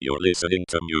You're listening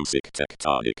to Music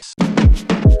Tectonics.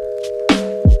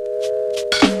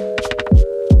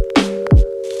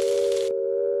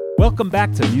 Welcome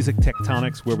back to Music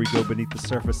Tectonics, where we go beneath the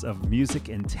surface of music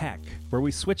and tech, where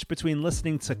we switch between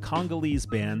listening to Congolese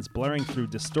bands blaring through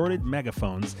distorted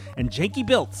megaphones and janky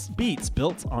beats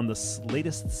built on the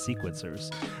latest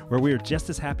sequencers, where we are just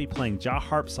as happy playing jaw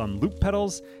harps on loop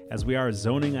pedals as we are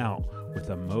zoning out with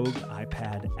a Moog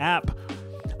iPad app.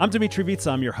 I'm Dimitri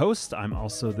Vitsa, I'm your host. I'm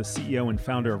also the CEO and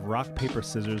founder of Rock, Paper,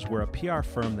 Scissors. We're a PR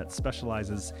firm that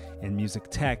specializes in music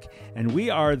tech, and we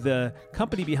are the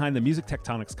company behind the Music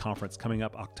Tectonics Conference coming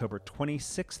up October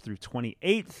 26th through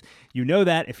 28th. You know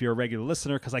that if you're a regular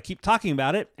listener because I keep talking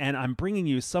about it, and I'm bringing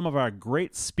you some of our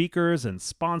great speakers and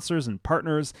sponsors and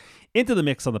partners into the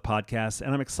mix on the podcast,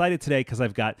 and I'm excited today because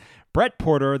I've got Brett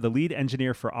Porter, the lead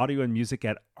engineer for audio and music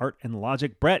at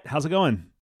Art+Logic. Brett, how's it going?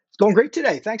 It's going great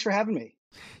today. Thanks for having me.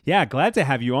 Yeah, glad to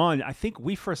have you on. I think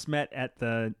we first met at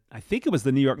it was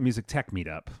the New York Music Tech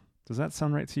meetup. Does that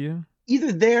sound right to you?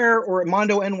 Either there or at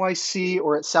Mondo NYC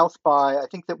or at South by. I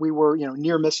think that we were,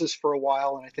 near misses for a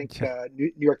while. And I think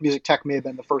New York Music Tech may have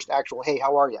been the first actual, hey,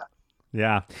 how are you?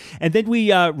 Yeah. And then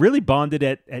we really bonded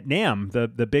at NAMM,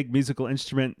 the big musical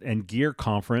instrument and gear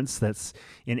conference that's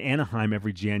in Anaheim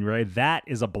every January. That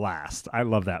is a blast. I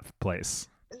love that place.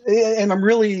 And I'm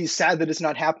really sad that it's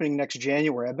not happening next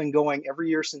January. I've been going every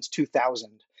year since 2000,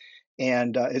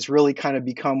 and it's really kind of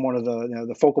become one of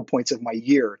the focal points of my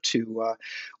year to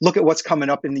look at what's coming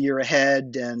up in the year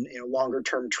ahead and longer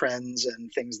term trends and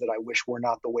things that I wish were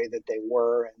not the way that they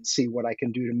were, and see what I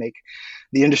can do to make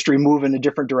the industry move in a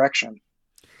different direction.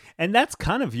 And that's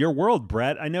kind of your world,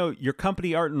 Brett. I know your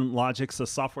company, Art+Logic's a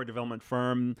software development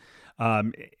firm,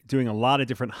 doing a lot of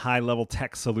different high-level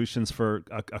tech solutions for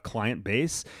a client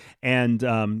base, and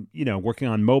working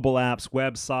on mobile apps,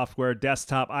 web software,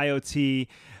 desktop, IoT.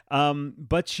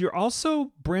 But you're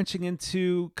also branching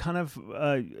into kind of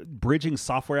bridging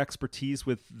software expertise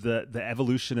with the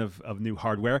evolution of new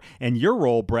hardware. And your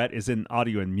role, Brett, is in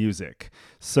audio and music.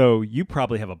 So you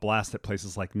probably have a blast at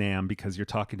places like NAMM because you're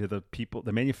talking to the people,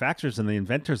 the manufacturers and the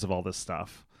inventors of all this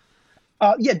stuff.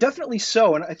 Yeah, definitely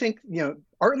so. And I think,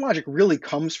 Art+Logic really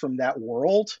comes from that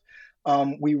world.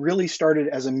 We really started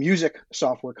as a music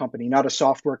software company, not a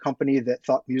software company that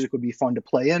thought music would be fun to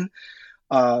play in.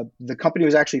 The company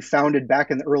was actually founded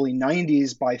back in the early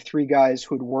 90s by three guys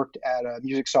who had worked at a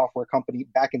music software company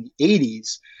back in the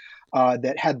 80s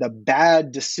that had the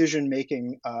bad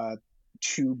decision-making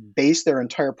to base their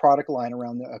entire product line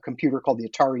around a computer called the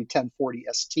Atari 1040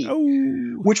 ST,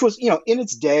 which was, in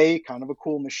its day, kind of a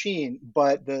cool machine,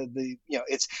 but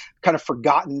it's kind of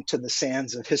forgotten to the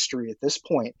sands of history at this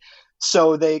point.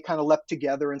 So they kind of leapt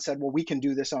together and said, well, we can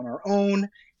do this on our own,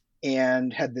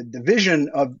 and had the vision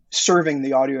of serving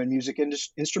the audio and music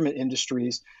instrument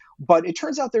industries. But it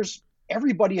turns out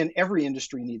everybody in every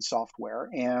industry needs software,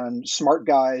 and smart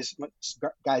guys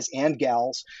and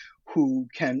gals who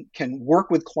can work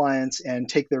with clients and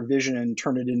take their vision and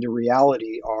turn it into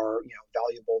reality are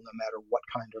valuable no matter what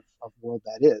kind of world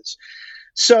that is.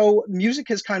 So music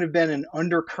has kind of been an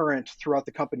undercurrent throughout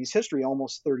the company's history,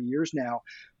 almost 30 years now.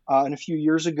 And a few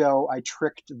years ago, I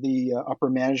tricked the upper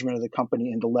management of the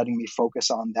company into letting me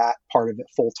focus on that part of it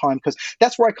full time, because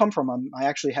that's where I come from. I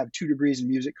actually have 2 degrees in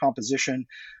music composition.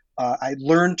 I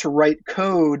learned to write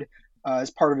code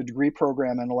as part of a degree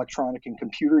program in electronic and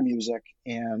computer music,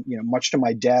 and much to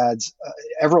my dad's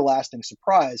everlasting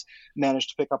surprise, managed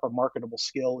to pick up a marketable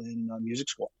skill in music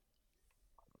school.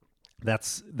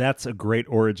 That's a great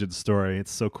origin story.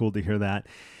 It's so cool to hear that.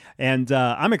 And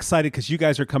I'm excited because you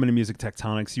guys are coming to Music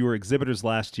Tectonics. You were exhibitors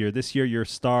last year. This year, you're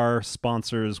star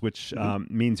sponsors, which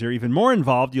means you're even more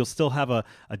involved. You'll still have a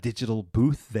digital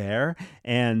booth there,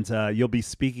 and you'll be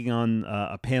speaking on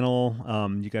a panel.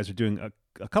 You guys are doing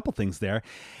a couple things there.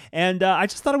 And I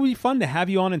just thought it would be fun to have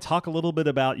you on and talk a little bit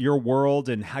about your world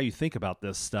and how you think about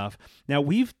this stuff. Now,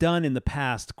 we've done in the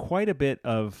past quite a bit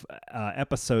of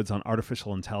episodes on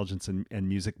artificial intelligence and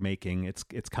music making.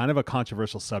 It's kind of a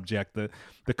controversial subject.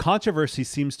 The controversy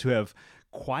seems to have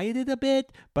quieted a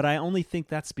bit, but I only think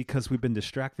that's because we've been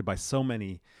distracted by so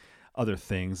many other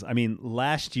things. I mean,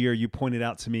 last year you pointed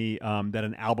out to me that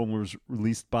an album was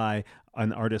released by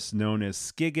an artist known as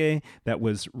Skige that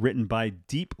was written by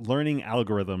deep learning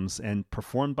algorithms and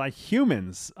performed by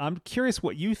humans. I'm curious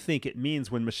what you think it means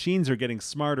when machines are getting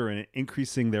smarter and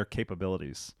increasing their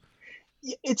capabilities.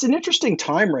 It's an interesting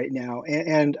time right now,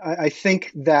 and I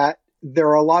think that there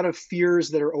are a lot of fears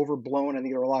that are overblown. I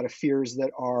think there are a lot of fears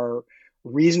that are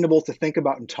reasonable to think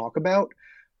about and talk about.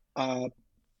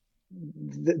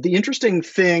 The interesting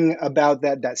thing about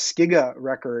that Skiga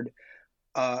record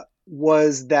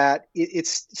was that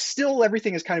it's still,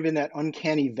 everything is kind of in that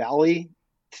uncanny valley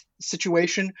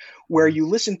situation where you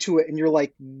listen to it and you're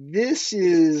like, this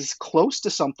is close to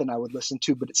something I would listen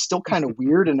to, but it's still kind of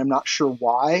weird and I'm not sure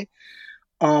why.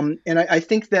 And I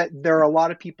think that there are a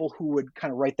lot of people who would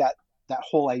kind of write that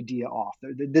whole idea off.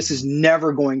 This is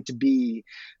never going to be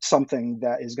something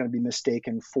that is going to be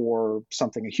mistaken for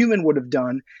something a human would have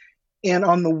done. And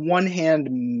on the one hand,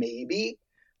 maybe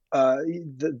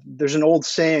there's an old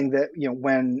saying that,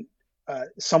 when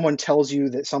someone tells you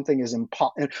that something is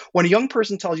impossible, when a young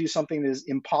person tells you something is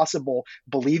impossible,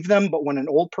 believe them. But when an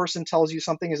old person tells you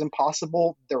something is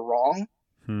impossible, they're wrong.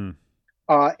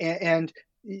 And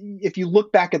if you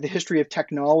look back at the history of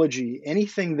technology,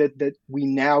 anything that we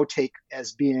now take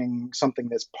as being something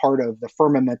that's part of the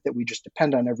firmament that we just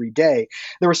depend on every day,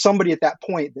 there was somebody at that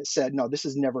point that said, no, this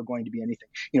is never going to be anything.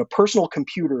 Personal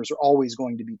computers are always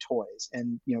going to be toys.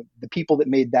 And, the people that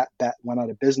made that bet went out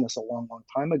of business a long, long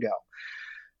time ago.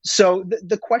 So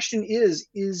the question is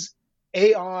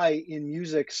AI in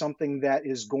music something that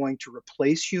is going to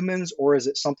replace humans, or is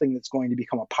it something that's going to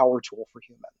become a power tool for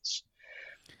humans?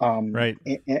 Right.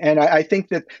 And I think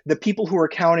that the people who are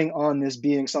counting on this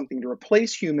being something to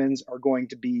replace humans are going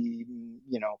to be,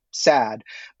 sad.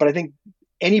 But I think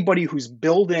anybody who's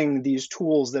building these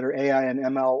tools that are AI and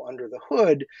ML under the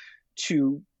hood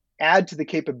to add to the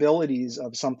capabilities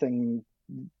of something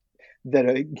that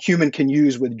a human can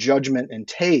use with judgment and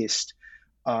taste,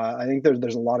 I think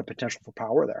there's a lot of potential for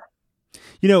power there.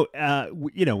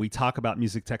 We talk about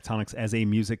music tectonics as a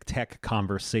music tech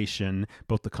conversation,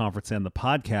 both the conference and the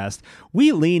podcast.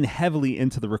 We lean heavily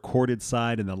into the recorded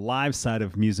side and the live side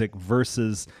of music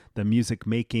versus the music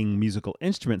making, musical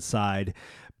instrument side,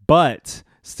 but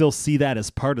still see that as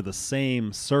part of the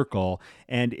same circle.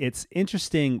 And it's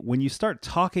interesting when you start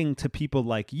talking to people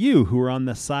like you who are on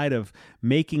the side of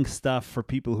making stuff for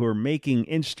people who are making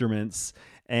instruments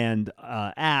and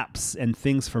apps and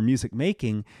things for music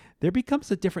making, there becomes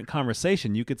a different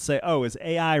conversation. You could say, oh, is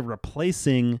AI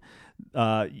replacing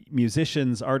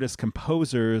musicians, artists,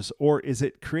 composers, or is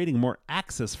it creating more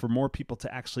access for more people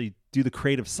to actually do the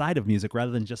creative side of music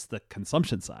rather than just the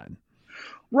consumption side?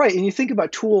 Right. And you think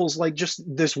about tools like just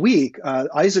this week,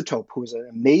 Isotope, who's an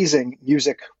amazing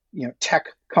music tech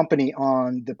company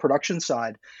on the production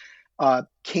side,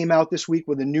 came out this week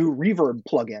with a new reverb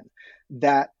plugin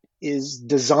that is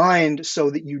designed so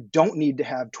that you don't need to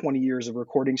have 20 years of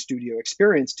recording studio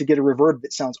experience to get a reverb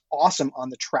that sounds awesome on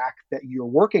the track that you're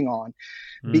working on,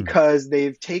 because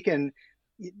they've taken,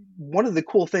 one of the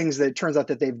cool things that it turns out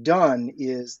that they've done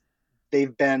is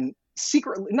they've been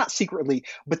not secretly,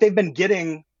 but they've been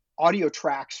getting audio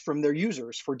tracks from their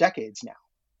users for decades now.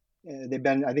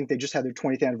 I think they just had their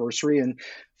 20th anniversary. And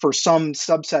for some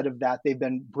subset of that, they've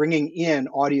been bringing in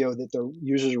audio that their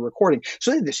users are recording.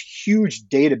 So they have this huge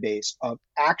database of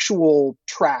actual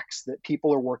tracks that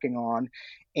people are working on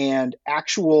and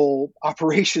actual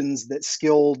operations that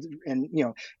skilled and,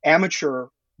 amateur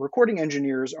recording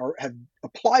engineers have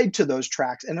applied to those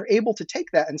tracks, and they're able to take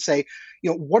that and say,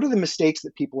 what are the mistakes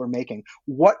that people are making?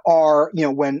 What are,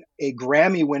 when a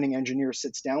Grammy winning engineer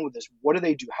sits down with this, what do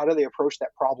they do? How do they approach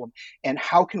that problem? And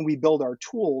how can we build our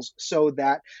tools so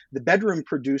that the bedroom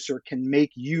producer can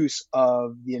make use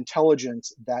of the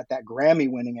intelligence that that Grammy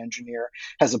winning engineer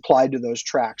has applied to those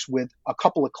tracks with a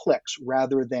couple of clicks,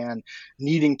 rather than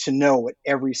needing to know what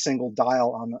every single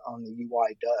dial on the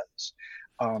UI does?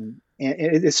 And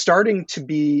it's starting to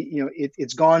be,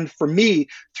 it's gone for me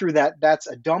through that's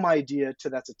a dumb idea to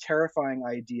that's a terrifying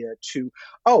idea to,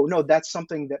 oh no, that's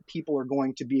something that people are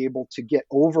going to be able to get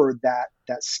over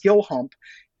that skill hump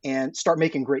and start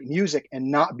making great music and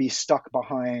not be stuck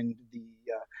behind the,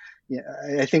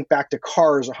 I think back to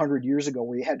cars 100 years ago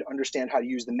where you had to understand how to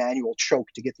use the manual choke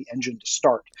to get the engine to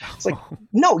start. It's like,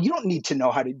 no, you don't need to know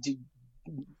how to do,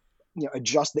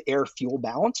 adjust the air fuel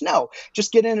balance. No,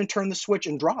 just get in and turn the switch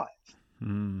and drive.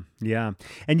 Yeah.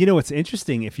 And it's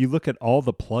interesting if you look at all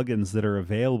the plugins that are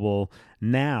available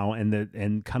now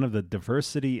and kind of the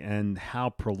diversity and how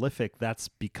prolific that's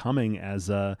becoming as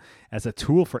a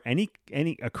tool for any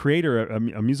creator,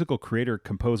 a musical creator,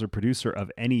 composer, producer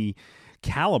of any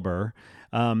caliber,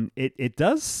 it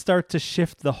does start to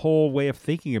shift the whole way of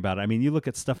thinking about it. I mean, you look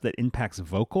at stuff that impacts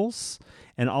vocals,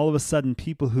 and all of a sudden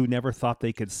people who never thought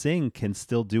they could sing can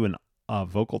still do a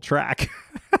vocal track.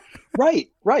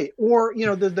 Right. Or,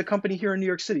 the company here in New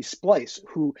York City, Splice,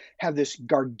 who have this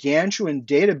gargantuan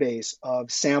database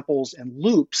of samples and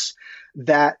loops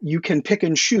that you can pick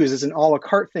and choose as an a la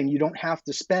carte thing. You don't have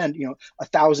to spend,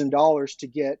 $1,000 to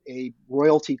get a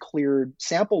royalty cleared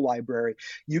sample library.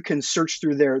 You can search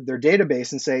through their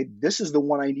database and say, this is the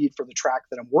one I need for the track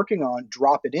that I'm working on,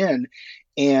 drop it in,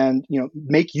 and,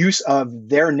 make use of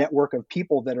their network of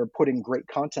people that are putting great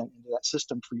content into that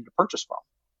system for you to purchase from.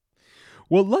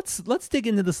 Well, let's dig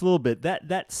into this a little bit.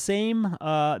 That same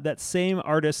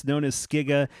artist known as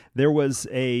Skiga, there was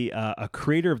a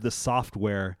creator of the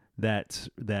software that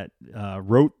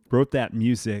wrote that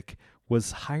music,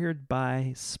 was hired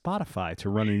by Spotify to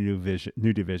run a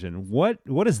new division. What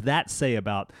does that say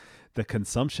about the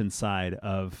consumption side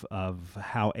of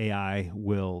how AI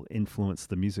will influence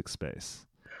the music space?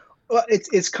 Well,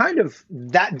 it's kind of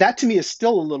that to me is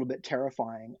still a little bit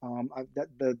terrifying.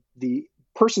 The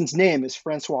person's name is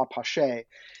Francois Pache,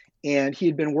 and he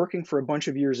had been working for a bunch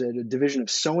of years at a division of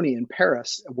Sony in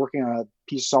Paris, working on a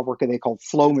piece of software they called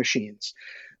Flow Machines,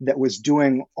 that was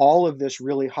doing all of this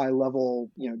really high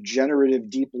level, generative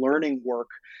deep learning work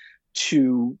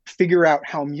to figure out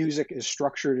how music is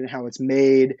structured and how it's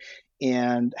made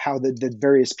and how the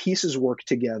various pieces work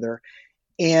together.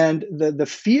 And the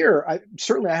fear, I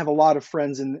have a lot of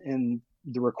friends in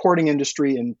the recording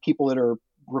industry and people that are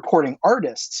recording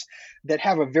artists that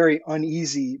have a very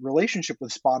uneasy relationship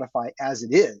with Spotify as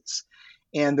it is.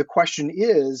 And the question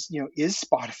is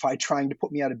Spotify trying to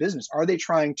put me out of business? Are they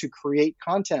trying to create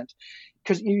content?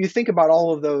 Because you think about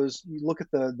all of those, you look at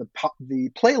the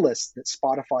playlists that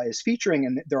Spotify is featuring,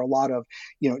 and there are a lot of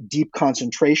deep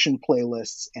concentration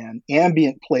playlists and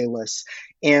ambient playlists.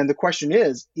 And the question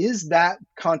is that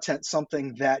content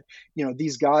something that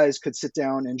these guys could sit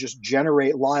down and just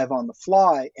generate live on the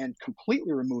fly and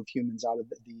completely remove humans out of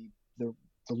the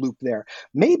loop there?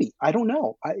 Maybe. I don't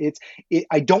know.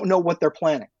 I don't know what they're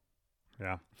planning.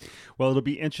 Yeah. Well, it'll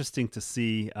be interesting to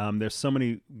see. There's so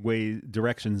many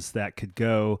directions that could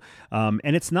go.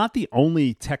 And it's not the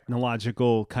only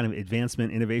technological kind of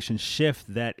advancement, innovation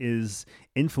shift that is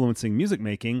influencing music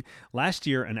making. Last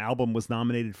year, an album was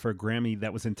nominated for a Grammy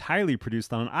that was entirely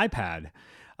produced on an iPad.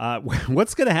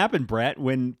 What's going to happen, Brett,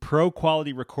 when pro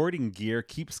quality recording gear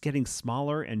keeps getting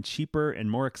smaller and cheaper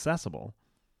and more accessible?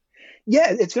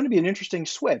 Yeah, it's going to be an interesting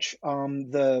switch.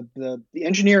 The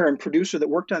engineer and producer that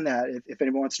worked on that, if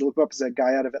anyone wants to look up, is a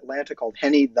guy out of Atlanta called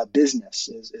Henny the Business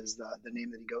is the name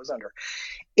that he goes under.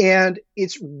 And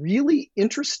it's really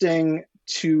interesting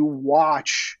to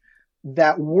watch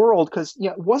that world because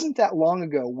it wasn't that long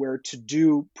ago where to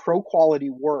do pro quality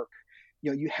work,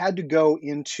 you had to go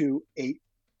into a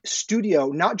studio,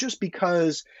 not just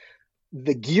because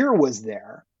the gear was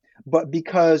there, but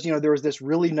because there was this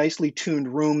really nicely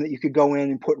tuned room that you could go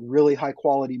in and put really high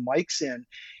quality mics in.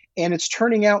 And it's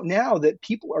turning out now that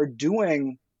people are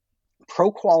doing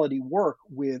pro quality work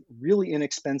with really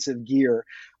inexpensive gear,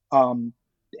 and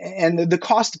the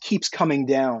cost keeps coming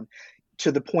down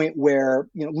to the point where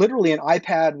literally an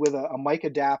iPad with a mic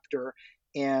adapter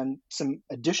and some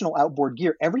additional outboard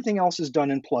gear, everything else is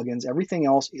done in plugins. Everything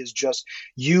else is just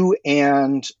you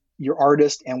and your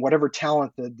artist and whatever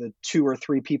talent the 2 or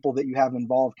 3 people that you have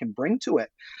involved can bring to it.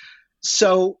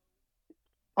 So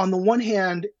on the one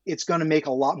hand, it's going to make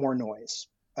a lot more noise.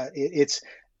 It's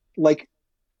like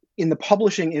in the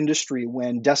publishing industry,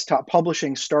 when desktop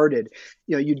publishing started,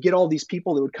 you'd get all these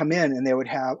people that would come in and they would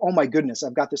have, oh my goodness,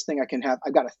 I've got this thing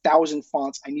I've got 1,000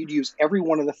 fonts. I need to use every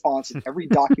one of the fonts in every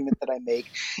document that I make.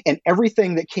 And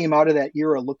everything that came out of that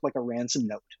era looked like a ransom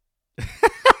note.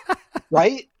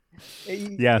 Right?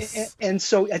 Yes. And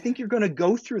so I think you're going to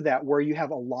go through that where you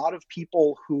have a lot of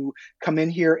people who come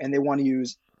in here and they want to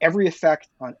use every effect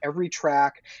on every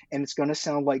track, and it's going to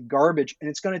sound like garbage. And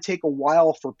it's going to take a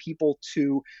while for people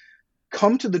to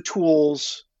come to the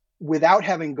tools without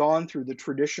having gone through the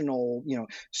traditional,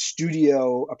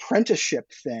 studio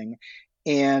apprenticeship thing,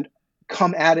 and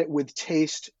come at it with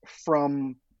taste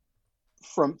from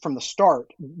the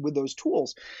start with those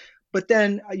tools. But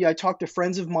then I talked to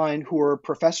friends of mine who are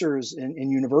professors in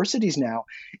universities now,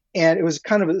 and it was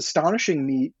kind of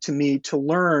astonishing to me to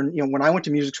learn, when I went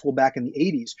to music school back in the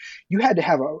 80s, you had to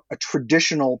have a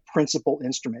traditional principal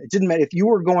instrument. It didn't matter if you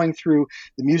were going through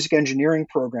the music engineering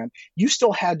program, you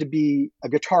still had to be a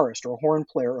guitarist or a horn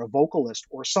player or a vocalist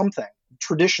or something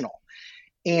traditional.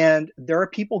 And there are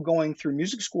people going through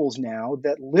music schools now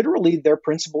that literally their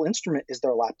principal instrument is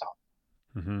their laptop.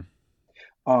 Mm-hmm.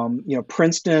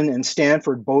 Princeton and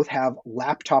Stanford both have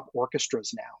laptop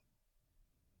orchestras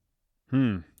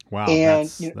now. Wow. And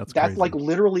that's like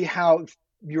literally how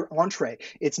your entree.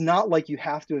 It's not like you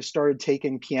have to have started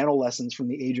taking piano lessons from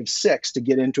the age of 6 to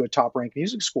get into a top ranked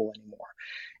music school anymore.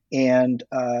 And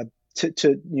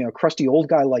to crusty old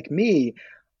guy like me,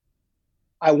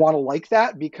 I want to like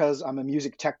that because I'm a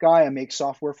music tech guy. I make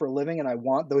software for a living, and I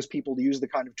want those people to use the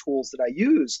kind of tools that I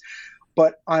use.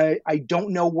 But I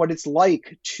don't know what it's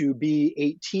like to be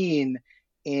 18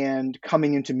 and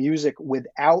coming into music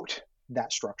without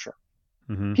that structure.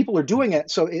 Mm-hmm. People are doing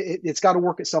it, so it's got to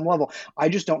work at some level. I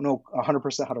just don't know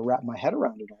 100% how to wrap my head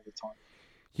around it all the time.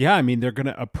 Yeah, I mean, they're going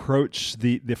to approach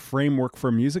the framework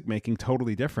for music making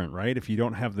totally different, right? If you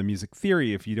don't have the music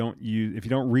theory, if you don't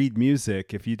read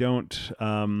music, if you don't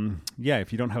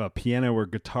have a piano or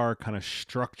guitar kind of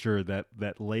structure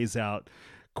that lays out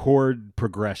chord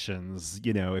progressions,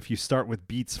 if you start with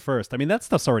beats first, I mean, that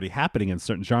stuff's already happening in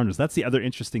certain genres. That's the other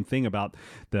interesting thing about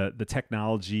the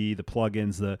technology, the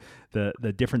plugins,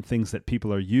 the different things that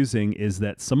people are using, is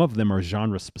that some of them are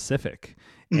genre specific.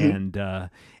 Mm-hmm.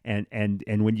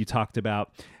 And when you talked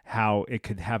about how it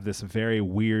could have this very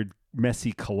weird,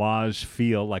 messy collage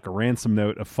feel, like a ransom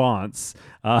note of fonts,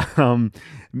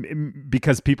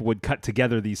 because people would cut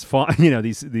together these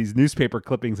these newspaper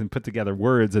clippings and put together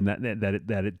words, and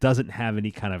that it doesn't have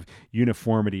any kind of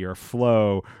uniformity or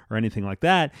flow or anything like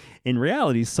that. In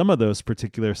reality, some of those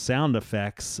particular sound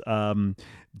effects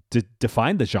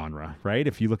define the genre, right?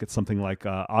 If you look at something like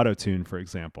auto-tune, for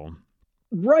example.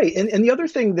 Right. And the other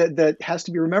thing that has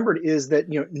to be remembered is that,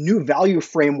 new value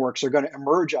frameworks are going to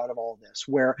emerge out of all of this,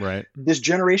 where this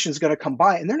generation is going to come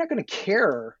by and they're not going to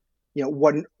care,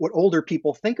 what older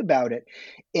people think about it.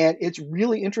 And it's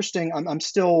really interesting. I'm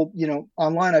still,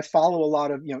 online. I follow a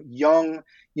lot of, young,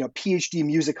 PhD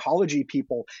musicology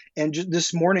people. And just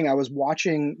this morning I was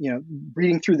watching,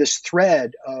 reading through this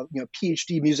thread of,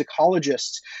 PhD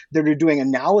musicologists that are doing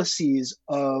analyses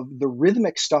of the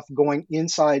rhythmic stuff going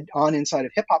inside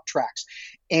of hip hop tracks,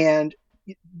 and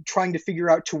trying to figure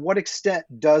out to what extent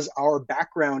does our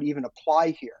background even apply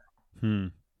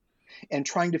here. And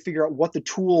trying to figure out what the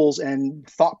tools and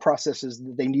thought processes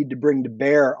that they need to bring to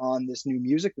bear on this new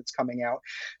music that's coming out,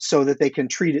 so that they can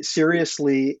treat it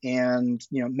seriously and,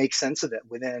 make sense of it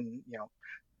within,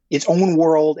 its own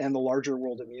world and the larger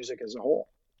world of music as a whole.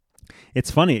 It's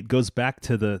funny. It goes back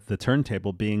to the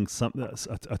turntable being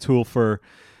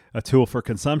a tool for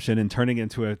consumption and turning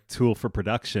into a tool for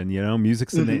production. Music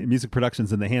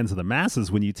production's in the hands of the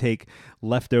masses when you take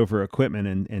leftover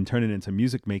equipment and turn it into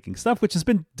music making stuff, which has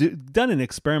been done in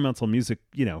experimental music,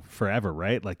 forever,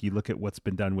 right? Like you look at what's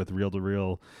been done with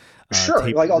reel-to-reel.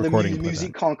 Sure, like all the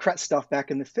musique concrète stuff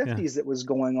back in the 50s that was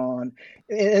going on.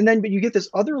 But you get this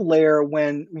other layer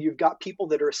when you've got people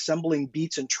that are assembling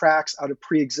beats and tracks out of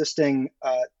pre-existing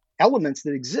elements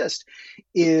that exist.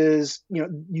 Is,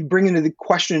 you bring into the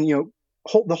question,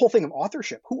 the whole thing of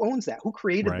authorship. Who owns that? Who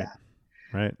created that?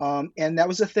 Right. And that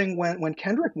was a thing when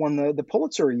Kendrick won the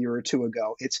Pulitzer a year or two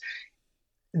ago.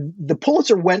 The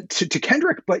Pulitzer went to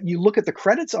Kendrick, but you look at the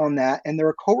credits on that, and there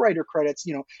are co-writer credits,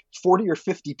 40 or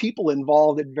 50 people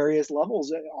involved at various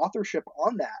levels of authorship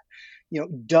on that.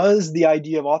 Does the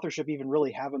idea of authorship even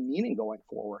really have a meaning going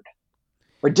forward?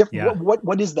 Or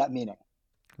what is that meaning?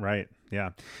 Right. Yeah.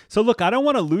 So look, I don't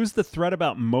want to lose the thread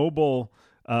about mobile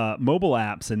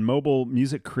apps and mobile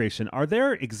music creation. Are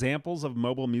there examples of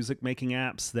mobile music making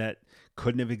apps that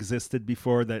couldn't have existed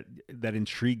before that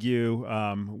intrigue you?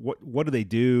 What do they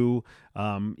do?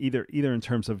 Either in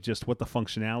terms of just what the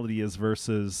functionality is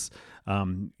versus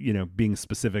being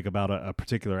specific about a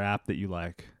particular app that you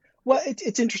like. Well,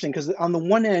 it's interesting because on the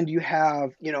one end you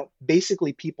have,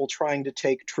 basically people trying to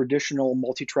take traditional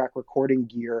multi-track recording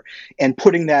gear and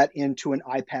putting that into an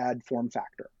iPad form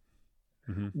factor,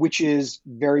 which is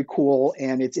very cool,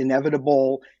 and it's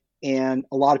inevitable, and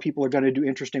a lot of people are going to do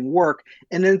interesting work.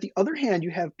 And then at the other hand,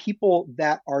 you have people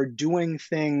that are doing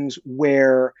things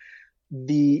where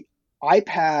the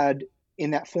iPad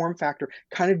in that form factor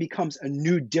kind of becomes a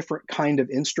new, different kind of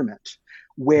instrument,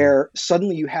 where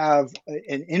suddenly you have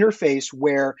an interface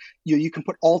where you can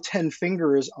put all 10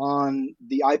 fingers on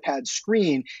the iPad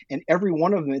screen, and every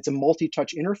one of them, it's a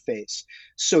multi-touch interface.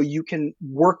 So you can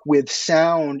work with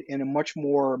sound in a much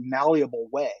more malleable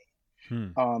way.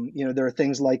 There are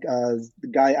things like the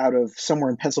guy out of somewhere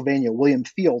in Pennsylvania, William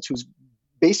Fields, who's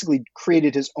basically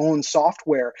created his own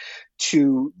software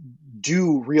to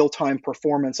do real-time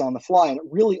performance on the fly. And it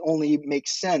really only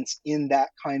makes sense in that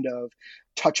kind of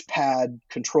touchpad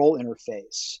control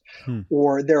interface.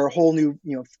 Or there are whole new,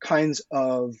 kinds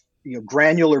of,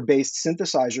 granular-based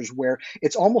synthesizers where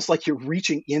it's almost like you're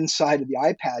reaching inside of the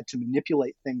iPad to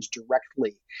manipulate things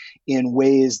directly in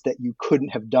ways that you couldn't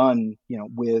have done,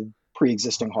 with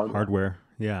pre-existing hardware. Hardware.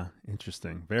 Yeah.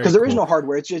 Interesting. Very Because there is cool. no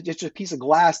hardware. It's just a piece of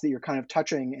glass that you're kind of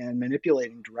touching and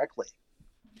manipulating directly.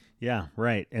 Yeah,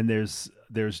 right. And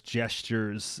there's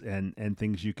gestures and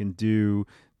things you can do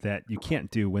that you can't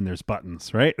do when there's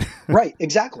buttons, right? Right,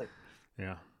 exactly.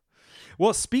 Yeah.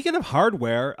 Well, speaking of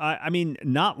hardware, I mean,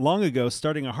 not long ago,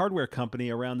 starting a hardware company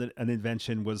around an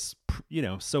invention was,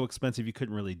 so expensive you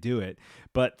couldn't really do it.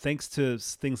 But thanks to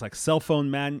things like cell phone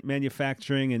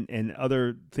manufacturing and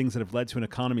other things that have led to an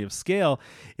economy of scale,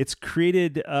 it's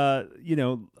created,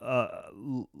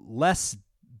 less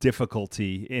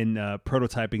difficulty in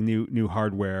prototyping new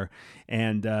hardware,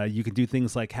 and you can do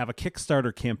things like have a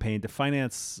Kickstarter campaign to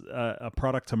finance a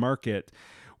product to market.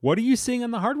 What are you seeing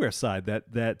on the hardware side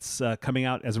that's coming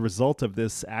out as a result of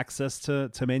this access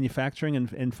to manufacturing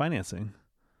and financing?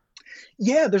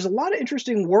 Yeah, there's a lot of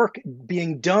interesting work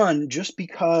being done just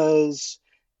because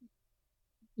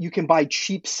you can buy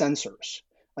cheap sensors.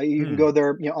 You can go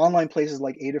there, online places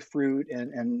like Adafruit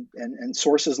and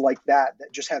sources like that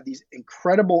just have these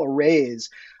incredible arrays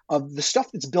of the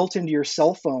stuff that's built into your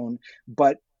cell phone,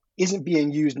 but isn't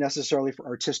being used necessarily for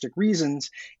artistic reasons.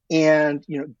 And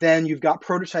then you've got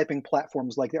prototyping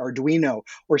platforms like the Arduino,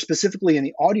 or specifically in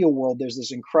the audio world, there's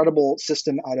this incredible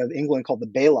system out of England called the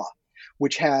Bela,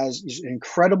 which has an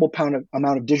incredible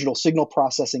amount of digital signal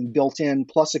processing built in,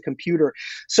 plus a computer.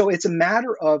 So it's a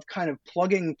matter of kind of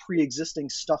plugging pre-existing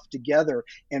stuff together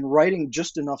and writing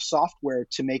just enough software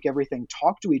to make everything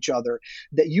talk to each other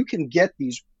that you can get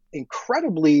these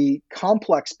incredibly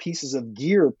complex pieces of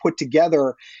gear put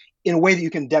together in a way that you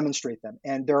can demonstrate them.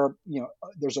 And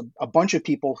there's a bunch of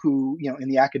people who, in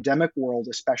the academic world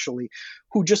especially,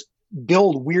 who just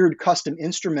build weird custom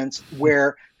instruments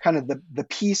where kind of the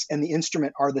piece and the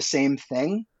instrument are the same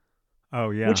thing. Oh,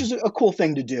 yeah. Which is a cool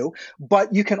thing to do.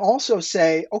 But you can also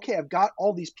say, okay, I've got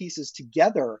all these pieces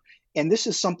together, and this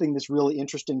is something that's really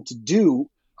interesting to do.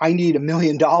 I need $1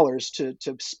 million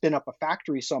to spin up a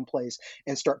factory someplace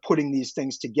and start putting these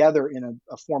things together in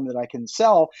a form that I can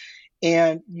sell.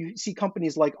 And you see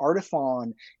companies like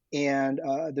Artifon, and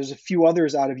there's a few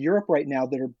others out of Europe right now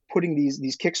that are putting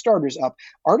these Kickstarters up.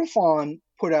 Artifon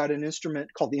put out an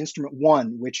instrument called the Instrument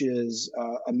One, which is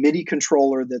a MIDI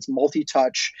controller that's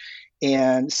multi-touch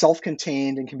and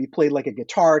self-contained and can be played like a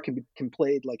guitar, can be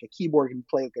played like a keyboard, can be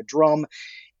played like a drum.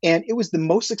 And it was the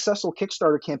most successful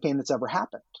Kickstarter campaign that's ever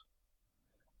happened.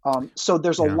 So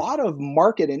there's a lot of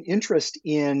market and interest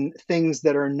in things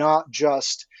that are not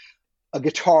just a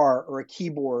guitar or a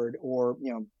keyboard or,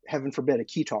 heaven forbid, a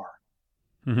keytar.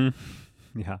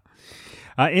 Mm-hmm. Yeah.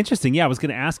 Interesting. Yeah, I was going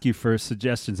to ask you for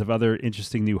suggestions of other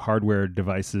interesting new hardware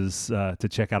devices to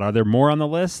check out. Are there more on the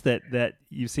list that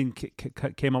you've seen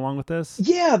came along with this?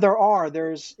 Yeah, there are.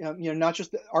 There's, not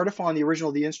just the Artifon, the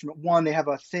original, the Instrument One. They have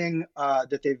a thing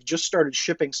that they've just started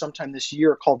shipping sometime this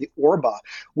year called the Orba,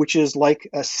 which is like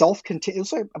a self-contained.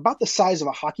 It's like about the size of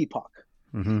a hockey puck.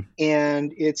 Mm-hmm.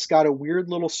 And it's got a weird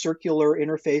little circular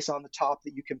interface on the top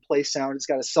that you can play sound. It's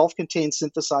got a self-contained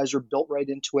synthesizer built right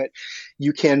into it.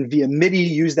 You can, via MIDI,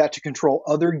 use that to control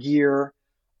other gear.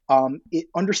 It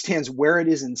understands where it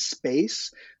is in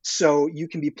space. So you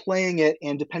can be playing it,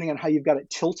 and depending on how you've got it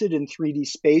tilted in 3D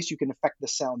space, you can affect the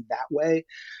sound that way.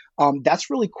 That's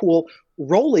really cool.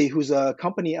 Rolly, who's a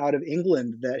company out of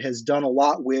England that has done a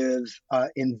lot with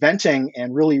inventing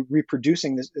and really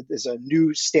reproducing this, is a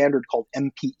new standard called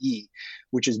MPE,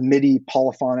 which is MIDI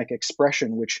polyphonic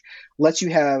expression, which lets you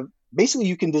have, basically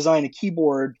you can design a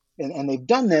keyboard, and they've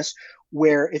done this,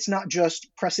 where it's not just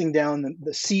pressing down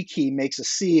the C key makes a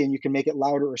C and you can make it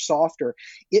louder or softer.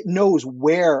 It knows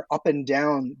where up and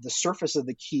down the surface of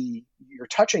the key you're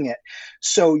touching it.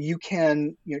 So you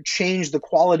can change the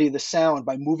quality of the sound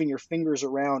by moving your fingers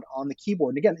around on the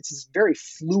keyboard. And again, it's this very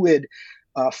fluid,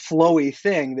 flowy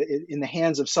thing that in the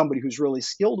hands of somebody who's really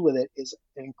skilled with it is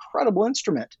an incredible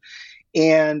instrument.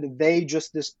 And they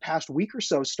just this past week or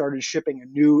so started shipping a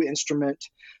new instrument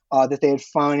that they had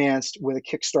financed with a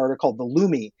Kickstarter called the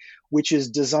Lumi, which is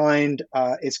designed,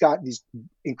 it's got these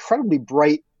incredibly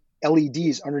bright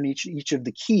LEDs underneath each of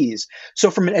the keys. So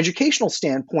from an educational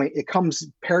standpoint, it comes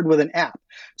paired with an app.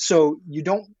 So you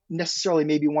don't necessarily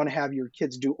maybe want to have your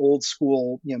kids do old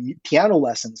school, piano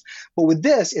lessons. But with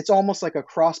this, it's almost like a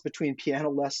cross between piano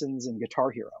lessons and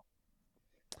Guitar Hero.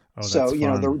 Oh, so,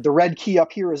 fun. the red key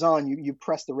up here is on, you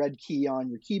press the red key on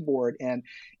your keyboard, and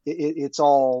it's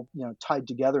all, tied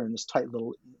together in this tight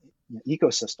little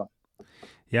ecosystem.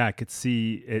 Yeah, I could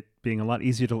see it being a lot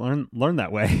easier to learn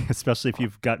that way, especially if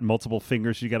you've got multiple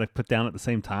fingers you got to put down at the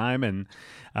same time, and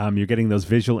you're getting those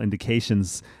visual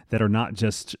indications that are not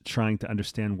just trying to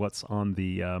understand what's on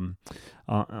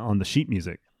the sheet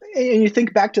music. And you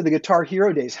think back to the Guitar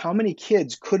Hero days, how many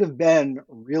kids could have been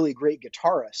really great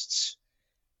guitarists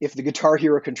if the Guitar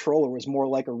Hero controller was more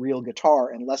like a real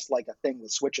guitar and less like a thing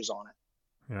with switches on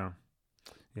it? Yeah.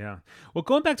 Yeah. Well,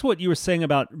 going back to what you were saying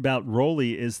about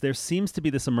Rolly, is there seems to be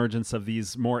this emergence of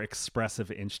these more expressive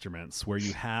instruments where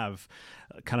you have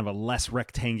kind of a less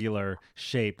rectangular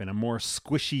shape and a more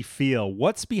squishy feel.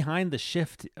 What's behind the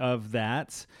shift of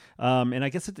that? And I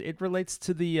guess it relates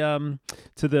to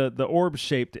the orb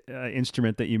shaped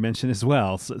instrument that you mentioned as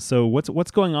well. So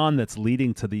what's going on that's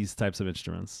leading to these types of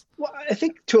instruments? Well, I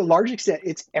think to a large extent,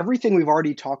 it's everything we've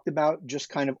already talked about, just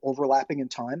kind of overlapping in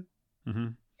time. Mm-hmm.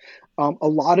 A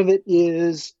lot of it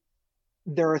is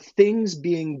there are things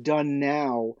being done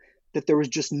now that there was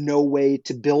just no way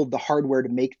to build the hardware to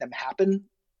make them happen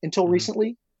until Mm-hmm.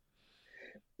 recently.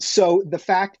 So the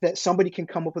fact that somebody can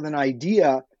come up with an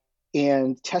idea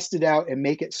and test it out and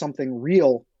make it something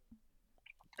real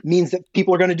means that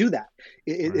people are going to do that.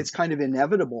 Right. It's kind of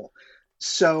inevitable.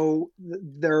 So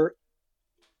there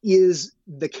is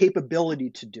the capability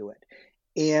to do it.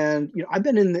 And I've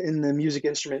been in the music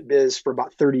instrument biz for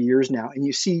about 30 years now, and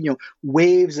you see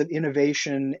waves of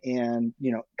innovation and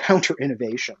counter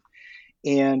innovation.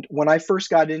 And when I first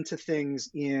got into things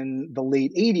in the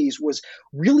late 80s was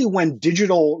really when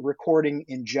digital recording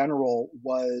in general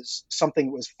was something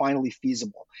that was finally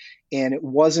feasible. And it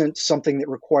wasn't something that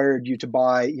required you to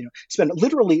buy, spend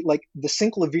literally like the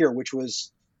Synclavier, which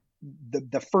was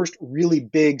the first really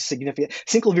big significant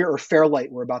Synclavier or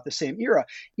Fairlight were about the same era.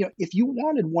 If you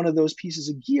wanted one of those pieces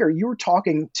of gear, you were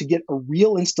talking to get a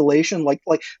real installation, like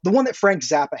the one that Frank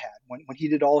Zappa had when he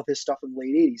did all of his stuff in the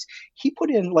late 80s. He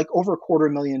put in like over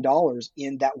 $250,000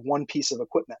 in that one piece of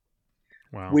equipment.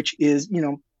 Wow. Which is,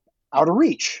 out of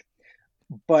reach.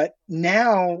 But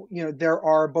now, there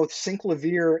are both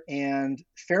Synclavier and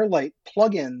Fairlight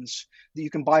plugins that you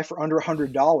can buy for under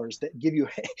 $100 that give you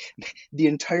the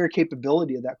entire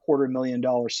capability of that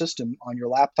 $250,000 system on your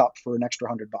laptop for an extra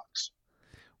 $100.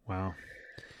 Wow.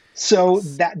 So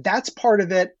that's part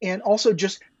of it. And also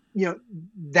just,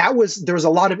 there was a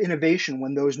lot of innovation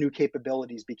when those new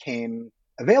capabilities became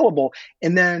available.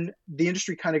 And then the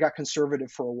industry kind of got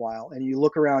conservative for a while. And you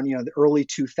look around, the early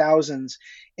 2000s,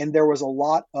 and there was a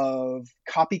lot of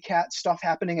copycat stuff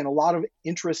happening and a lot of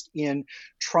interest in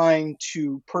trying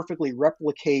to perfectly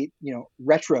replicate,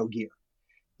 retro gear.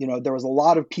 There was a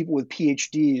lot of people with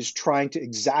PhDs trying to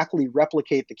exactly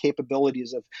replicate the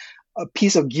capabilities of a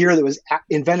piece of gear that was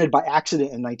invented by accident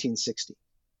in 1960.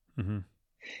 Mm-hmm.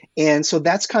 And so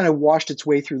that's kind of washed its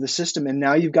way through the system. And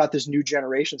now you've got this new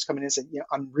generations coming in and saying,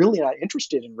 I'm really not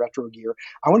interested in retro gear.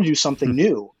 I want to do something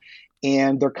new.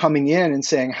 And they're coming in and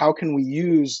saying, how can we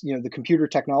use, the computer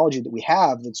technology that we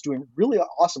have that's doing really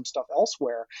awesome stuff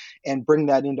elsewhere and bring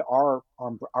that into our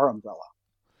umbrella?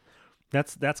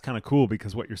 That's kind of cool,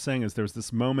 because what you're saying is there's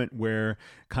this moment where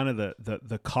kind of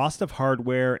the cost of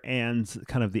hardware and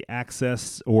kind of the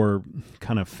access or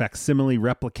kind of facsimile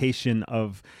replication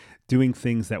of doing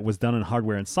things that was done in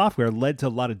hardware and software led to a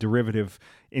lot of derivative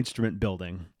instrument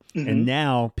building. Mm-hmm. And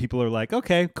now people are like,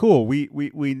 okay, cool.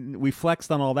 We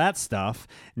flexed on all that stuff.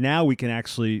 Now we can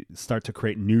actually start to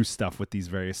create new stuff with these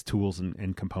various tools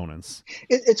and components.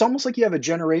 It's almost like you have a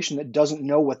generation that doesn't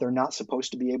know what they're not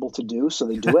supposed to be able to do, so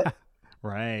they do it.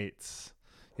 Right.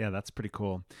 Yeah, that's pretty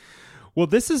cool. Well,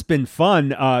 this has been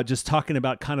fun, just talking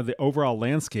about kind of the overall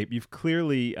landscape. You've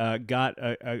clearly got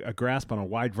a grasp on a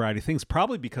wide variety of things,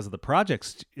 probably because of the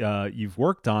projects you've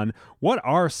worked on. What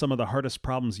are some of the hardest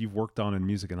problems you've worked on in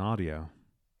music and audio?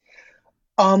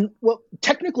 Well,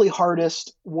 technically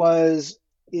hardest was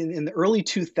in the early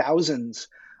 2000s.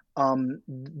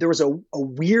 There was a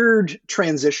weird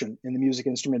transition in the music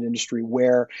instrument industry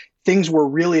where things were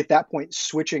really at that point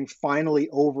switching finally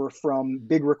over from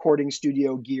big recording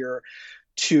studio gear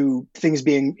to things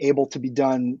being able to be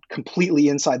done completely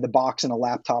inside the box in a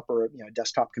laptop or a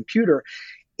desktop computer.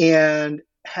 And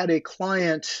had a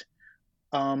client,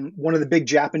 one of the big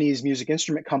Japanese music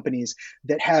instrument companies,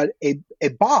 that had a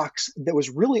box that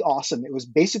was really awesome. It was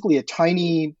basically a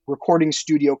tiny recording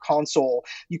studio console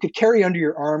you could carry under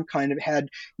your arm, kind of had,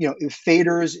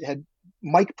 faders, it had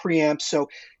mic preamps. So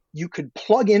you could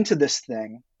plug into this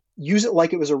thing, use it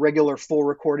like it was a regular full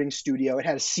recording studio. It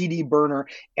had a CD burner.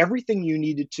 Everything you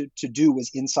needed to do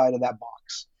was inside of that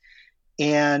box.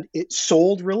 And it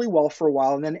sold really well for a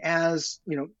while. And then as,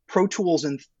 Pro Tools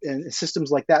and systems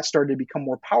like that started to become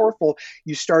more powerful,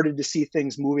 you started to see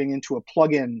things moving into a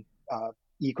plug-in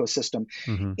ecosystem.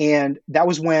 Mm-hmm. And that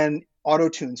was when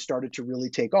Auto-Tune started to really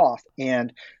take off.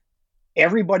 And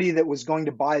everybody that was going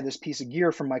to buy this piece of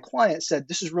gear from my client said,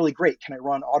 "This is really great. Can I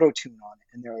run auto tune on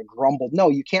it?" And they grumbled, "No,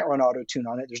 you can't run auto tune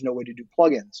on it. There's no way to do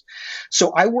plugins."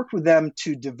 So I worked with them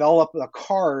to develop a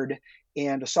card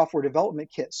and a software development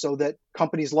kit so that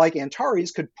companies like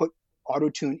Antares could put auto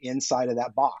tune inside of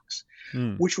that box,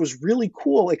 which was really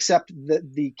cool, except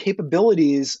that the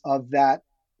capabilities of that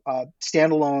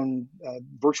standalone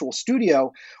virtual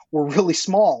studio were really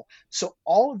small. So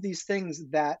all of these things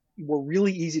that were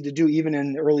really easy to do, even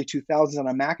in the early 2000s on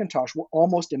a Macintosh, were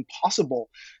almost impossible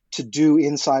to do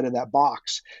inside of that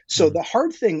box. So the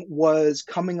hard thing was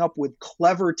coming up with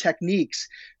clever techniques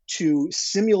to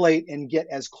simulate and get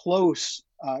as close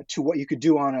to what you could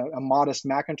do on a modest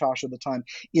Macintosh at the time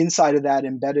inside of that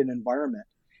embedded environment.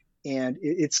 And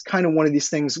it's kind of one of these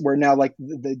things where now, like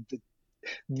the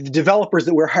developers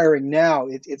that we're hiring now,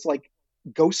 it's like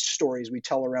ghost stories we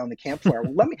tell around the campfire.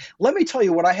 Well, let me tell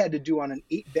you what I had to do on an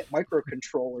 8-bit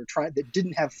microcontroller that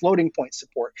didn't have floating point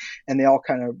support, and they all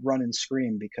kind of run and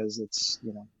scream because it's,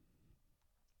 you know,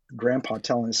 grandpa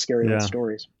telling us scary old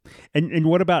stories. And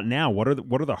what about now? What are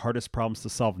the hardest problems to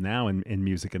solve now in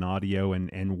music and audio,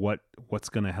 and what's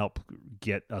going to help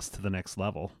get us to the next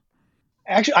level?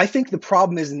 Actually, I think the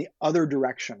problem is in the other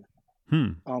direction,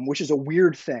 which is a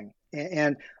weird thing.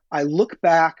 And I look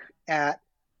back at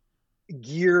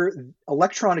gear,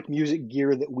 electronic music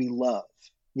gear that we love,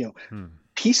 you know,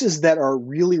 pieces that are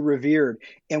really revered.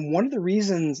 And one of the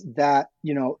reasons that,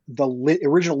 you know, the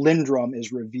original Lindrum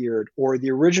is revered, or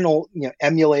the original, you know,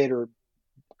 emulator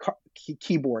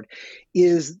keyboard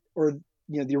is, or,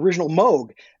 you know, the original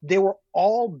Moog, they were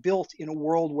all built in a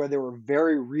world where there were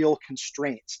very real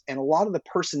constraints. And a lot of the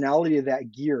personality of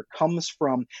that gear comes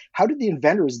from how did the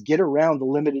inventors get around the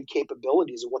limited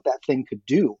capabilities of what that thing could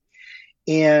do?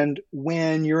 And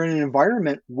when you're in an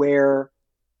environment where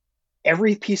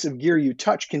every piece of gear you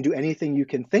touch can do anything you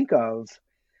can think of,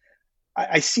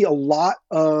 I see a lot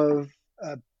of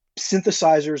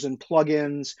synthesizers and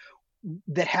plugins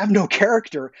that have no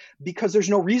character because there's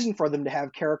no reason for them to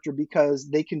have character because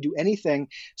they can do anything.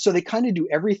 So they kind of do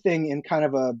everything in kind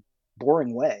of a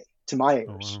boring way to my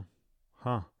ears. Oh,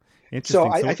 wow.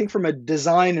 Interesting. So I think from a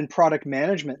design and product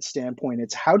management standpoint,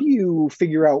 it's how do you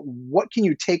figure out what can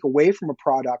you take away from a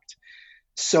product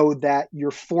so that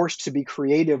you're forced to be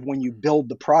creative when you build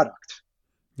the product.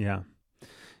 Yeah.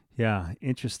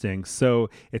 Interesting. So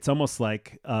it's almost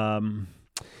like,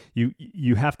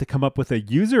 you have to come up with a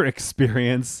user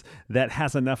experience that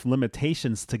has enough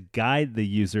limitations to guide the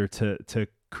user to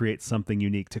create something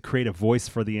unique, to create a voice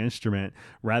for the instrument,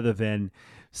 rather than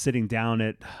sitting down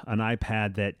at an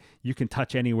iPad that you can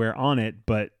touch anywhere on it,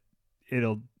 but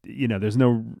it'll, you know,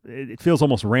 it feels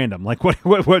almost random. Like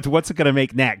what's it going to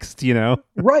make next, you know?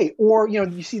 Right. Or, you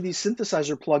know, you see these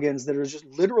synthesizer plugins that are just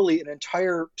literally an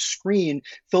entire screen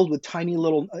filled with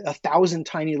 1,000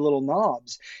 tiny little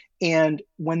knobs. And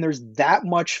when there's that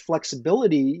much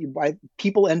flexibility,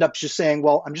 people end up just saying,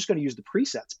 well, I'm just going to use the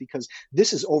presets because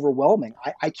this is overwhelming.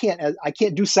 I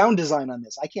can't do sound design on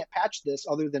this. I can't patch this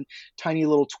other than tiny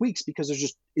little tweaks because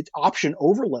it's option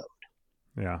overload.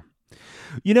 Yeah.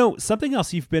 You know, something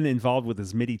else you've been involved with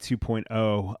is MIDI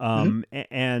 2.0.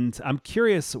 And I'm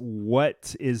curious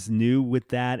what is new with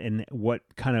that and what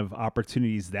kind of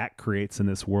opportunities that creates in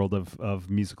this world of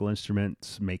musical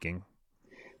instruments making.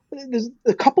 There's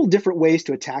a couple different ways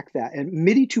to attack that. And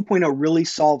MIDI 2.0 really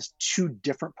solves two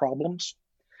different problems.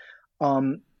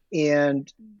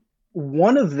 And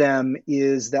one of them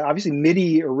is that obviously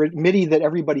MIDI that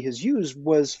everybody has used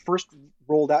was first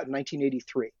rolled out in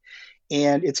 1983.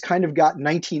 And it's kind of got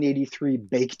 1983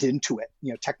 baked into it,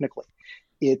 you know, technically.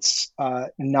 It's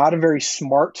not a very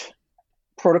smart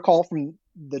protocol from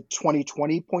the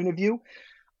 2020 point of view,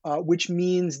 which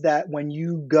means that when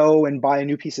you go and buy a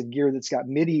new piece of gear that's got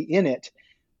MIDI in it,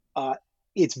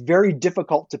 it's very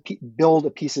difficult to build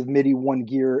a piece of MIDI one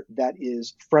gear that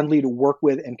is friendly to work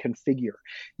with and configure.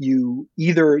 You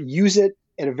either use it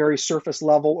at a very surface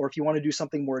level, or if you want to do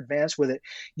something more advanced with it,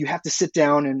 you have to sit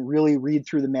down and really read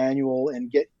through the manual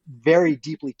and get very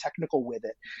deeply technical with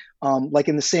it. Like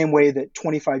in the same way that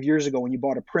 25 years ago, when you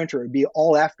bought a printer, it'd be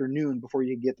all afternoon before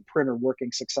you could get the printer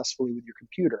working successfully with your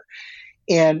computer.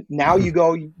 And now you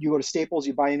go to Staples,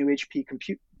 you buy a new HP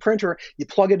printer, you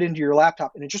plug it into your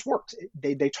laptop, and it just works.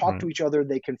 They talk to each other.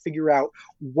 They can figure out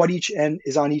what each end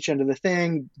is on each end of the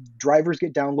thing. Drivers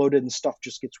get downloaded, and stuff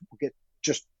just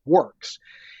works.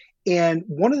 And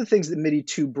one of the things that MIDI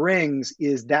 2 brings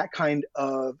is that kind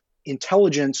of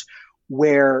intelligence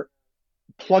where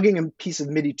plugging a piece of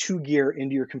MIDI 2 gear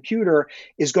into your computer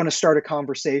is going to start a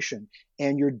conversation,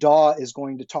 and your DAW is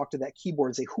going to talk to that keyboard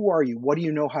and say, who are you? What do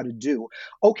you know how to do?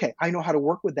 Okay, I know how to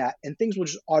work with that. And things will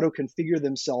just auto configure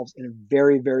themselves in a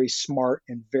very, very smart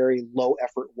and very low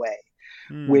effort way,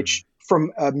 which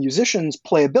from a musician's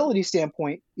playability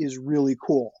standpoint is really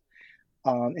cool.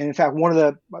 And in fact,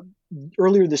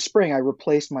 earlier this spring, I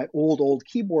replaced my old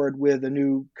keyboard with a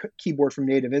new keyboard from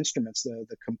Native Instruments,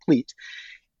 the Complete.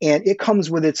 And it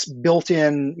comes with its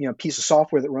built-in, piece of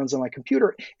software that runs on my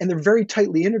computer, and they're very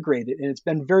tightly integrated. And it's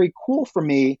been very cool for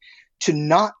me to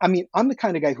not, I'm the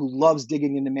kind of guy who loves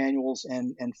digging into manuals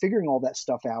and figuring all that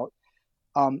stuff out.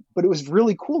 But it was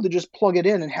really cool to just plug it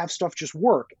in and have stuff just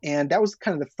work. And that was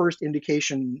kind of the first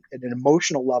indication at an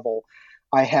emotional level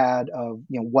I had of,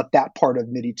 what that part of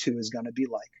MIDI 2 is going to be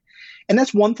like. And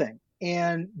that's one thing.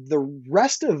 And the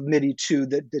rest of MIDI 2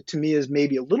 that to me is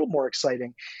maybe a little more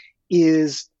exciting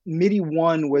is MIDI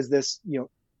 1 was this,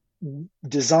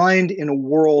 designed in a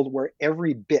world where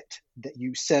every bit that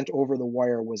you sent over the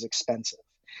wire was expensive,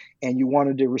 and you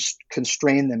wanted to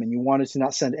constrain them, and you wanted to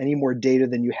not send any more data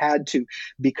than you had to,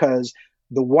 because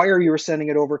the wire you were sending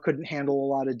it over couldn't handle a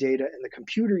lot of data, and the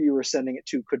computer you were sending it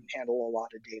to couldn't handle a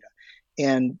lot of data.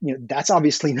 And that's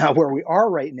obviously not where we are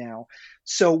right now.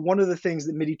 So one of the things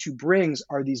that MIDI 2 brings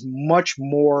are these much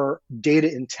more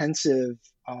data intensive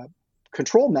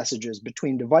control messages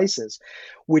between devices,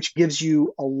 which gives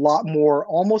you a lot more,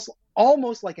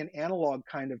 almost like an analog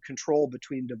kind of control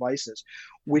between devices,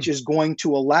 which is going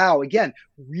to allow, again,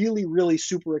 really, really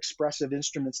super expressive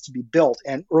instruments to be built.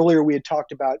 And earlier we had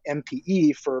talked about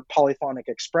MPE for polyphonic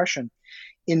expression.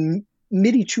 In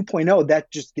MIDI 2.0,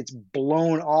 that just gets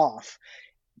blown off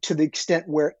to the extent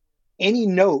where any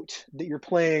note that you're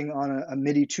playing on a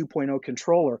MIDI 2.0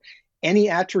 controller, any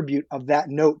attribute of that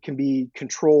note can be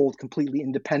controlled completely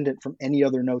independent from any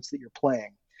other notes that you're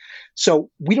playing.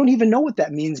 So we don't even know what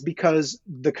that means, because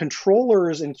the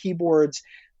controllers and keyboards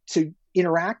to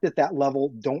interact at that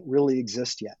level don't really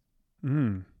exist yet.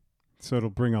 So it'll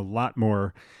bring a lot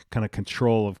more kind of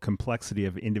control of complexity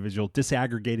of individual,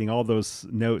 disaggregating all those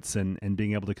notes and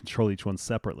being able to control each one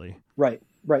separately. Right.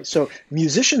 So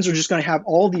musicians are just going to have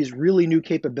all these really new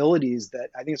capabilities that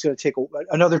I think it's going to take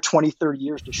another 20, 30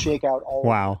 years to shake out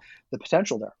all of the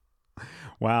potential there.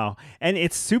 Wow. And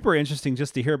it's super interesting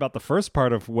just to hear about the first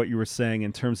part of what you were saying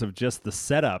in terms of just the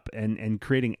setup and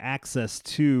creating access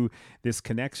to this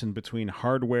connection between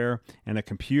hardware and a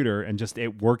computer and just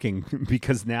it working,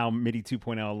 because now MIDI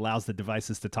 2.0 allows the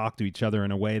devices to talk to each other in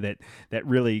a way that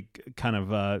really kind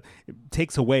of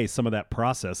takes away some of that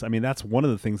process. I mean, that's one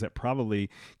of the things that probably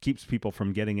keeps people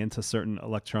from getting into certain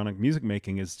electronic music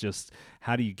making, is just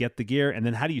how do you get the gear and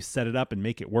then how do you set it up and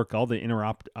make it work, all the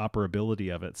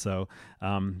interoperability of it. So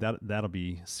that'll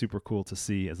be super cool to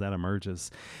see as that emerges.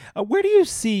 Where do you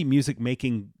see music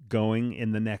making going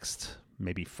in the next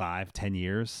maybe 5-10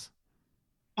 years?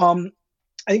 I think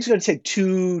it's going to take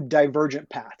two divergent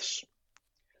paths.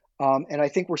 And I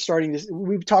think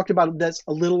we've talked about this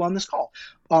a little on this call,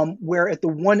 where at the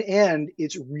one end,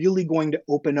 it's really going to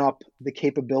open up the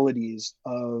capabilities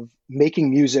of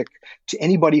making music to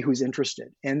anybody who's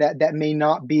interested. And that may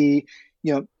not be,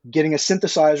 getting a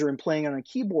synthesizer and playing on a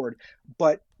keyboard,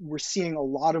 but we're seeing a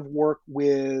lot of work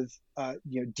with,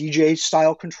 DJ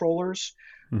style controllers.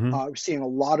 We're seeing a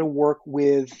lot of work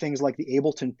with things like the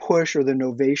Ableton Push or the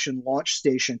Novation Launch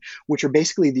Station, which are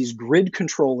basically these grid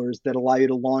controllers that allow you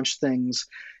to launch things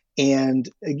and,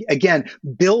 again,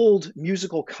 build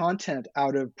musical content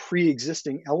out of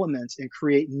pre-existing elements and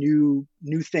create new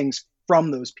things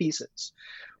from those pieces,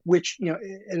 which,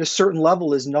 at a certain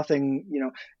level is nothing,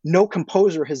 no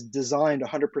composer has designed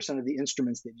 100% of the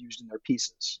instruments they've used in their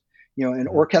pieces. An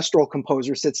orchestral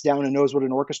composer sits down and knows what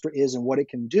an orchestra is and what it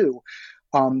can do.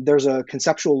 There's a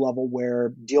conceptual level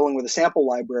where dealing with a sample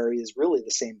library is really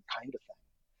the same kind of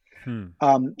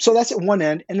thing. So that's at one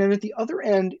end. And then at the other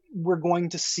end, we're going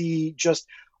to see just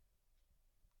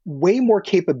way more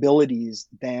capabilities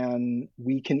than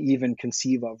we can even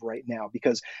conceive of right now,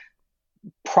 because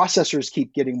processors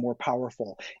keep getting more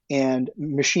powerful and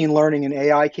machine learning and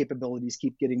AI capabilities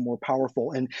keep getting more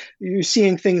powerful. And you're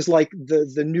seeing things like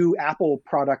the new Apple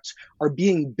products are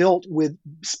being built with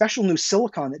special new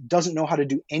silicon that doesn't know how to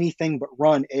do anything but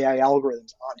run AI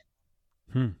algorithms on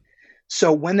it.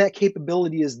 So when that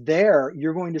capability is there,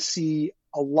 you're going to see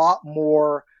a lot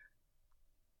more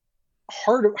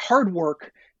hard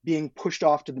work being pushed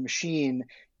off to the machine,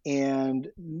 and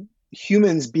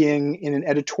humans being in an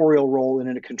editorial role and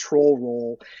in a control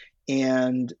role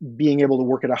and being able to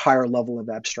work at a higher level of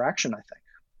abstraction, I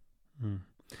think.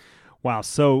 Wow.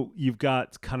 So you've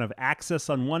got kind of access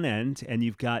on one end and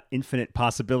you've got infinite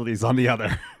possibilities on the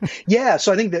other. Yeah,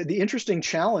 so I think that the interesting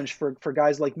challenge for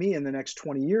guys like me in the next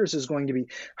 20 years is going to be,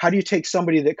 how do you take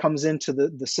somebody that comes into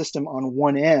the system on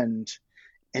one end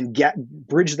and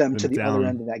bridge them to Them the other down.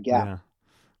 end of that gap? Yeah.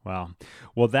 Wow.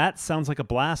 Well, that sounds like a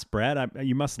blast, Brett.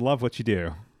 You must love what you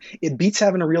do. It beats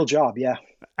having a real job, yeah.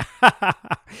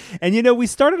 And we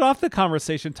started off the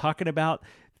conversation talking about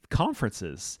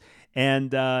conferences and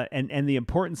the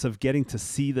importance of getting to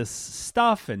see this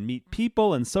stuff and meet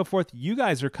people and so forth. You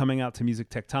guys are coming out to Music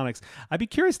Tectonics. I'd be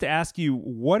curious to ask you,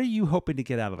 what are you hoping to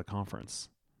get out of the conference?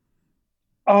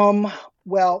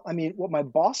 Well, I mean, what my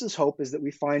bosses hope is that we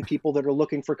find people that are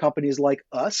looking for companies like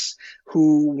us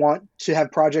who want to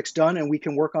have projects done, and we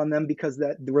can work on them because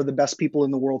that we're the best people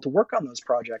in the world to work on those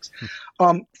projects.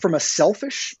 From a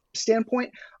selfish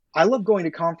standpoint, I love going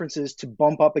to conferences to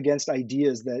bump up against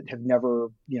ideas that have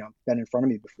never, been in front of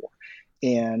me before.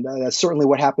 And that's certainly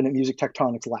what happened at Music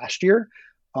Tectonics last year.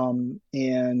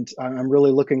 And I'm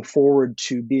really looking forward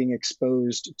to being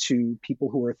exposed to people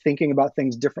who are thinking about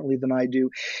things differently than I do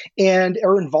and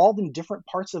are involved in different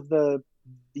parts of the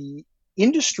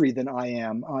industry than I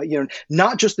am,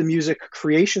 not just the music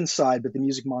creation side, but the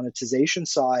music monetization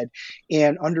side,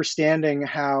 and understanding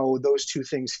how those two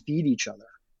things feed each other.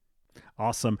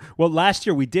 Awesome. Well, last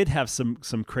year we did have some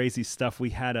crazy stuff.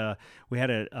 We had a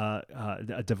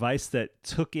device that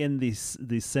took in these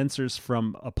sensors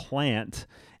from a plant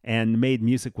and made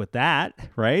music with that,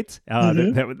 right?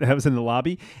 That was in the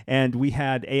lobby. And we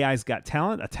had AI's Got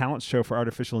Talent, a talent show for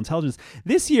artificial intelligence.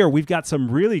 This year, we've got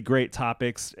some really great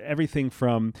topics, everything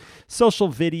from social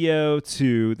video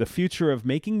to the future of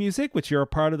making music, which you're a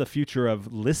part of, the future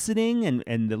of listening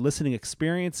and the listening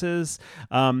experiences.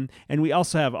 And we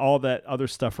also have all that other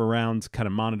stuff around kind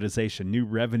of monetization, new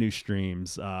revenue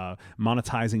streams,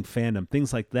 monetizing fandom,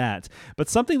 things like that. But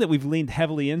something that we've leaned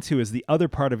heavily into is the other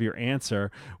part of your answer,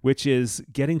 which is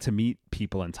getting to meet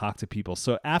people and talk to people.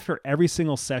 So after every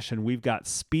single session, we've got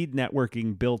speed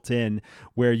networking built in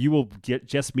where you will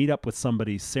just meet up with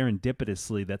somebody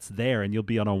serendipitously that's there, and you'll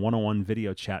be on a one-on-one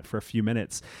video chat for a few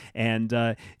minutes. And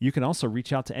you can also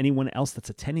reach out to anyone else that's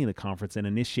attending the conference and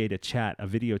initiate a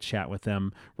video chat with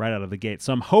them right out of the gate.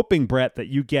 So I'm hoping, Brett, that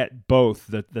you get both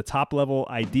the top level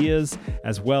ideas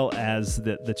as well as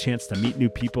the chance to meet new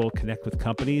people, connect with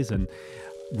companies, and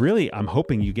really, I'm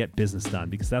hoping you get business done,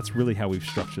 because that's really how we've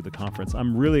structured the conference.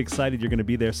 I'm really excited you're going to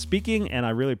be there speaking, and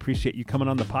I really appreciate you coming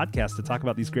on the podcast to talk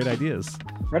about these great ideas.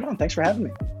 Right on. Thanks for having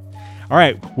me. All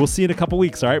right. We'll see you in a couple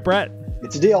weeks. All right, Brett?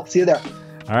 It's a deal. See you there.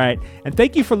 All right. And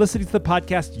thank you for listening to the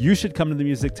podcast. You should come to the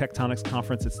Music Tectonics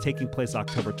Conference. It's taking place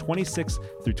October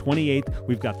 26th through 28th.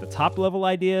 We've got the top level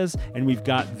ideas, and we've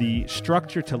got the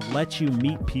structure to let you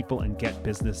meet people and get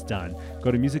business done.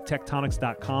 Go to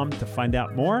musictectonics.com to find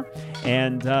out more,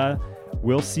 and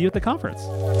we'll see you at the conference.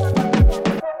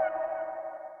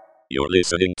 You're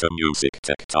listening to Music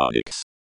Tectonics.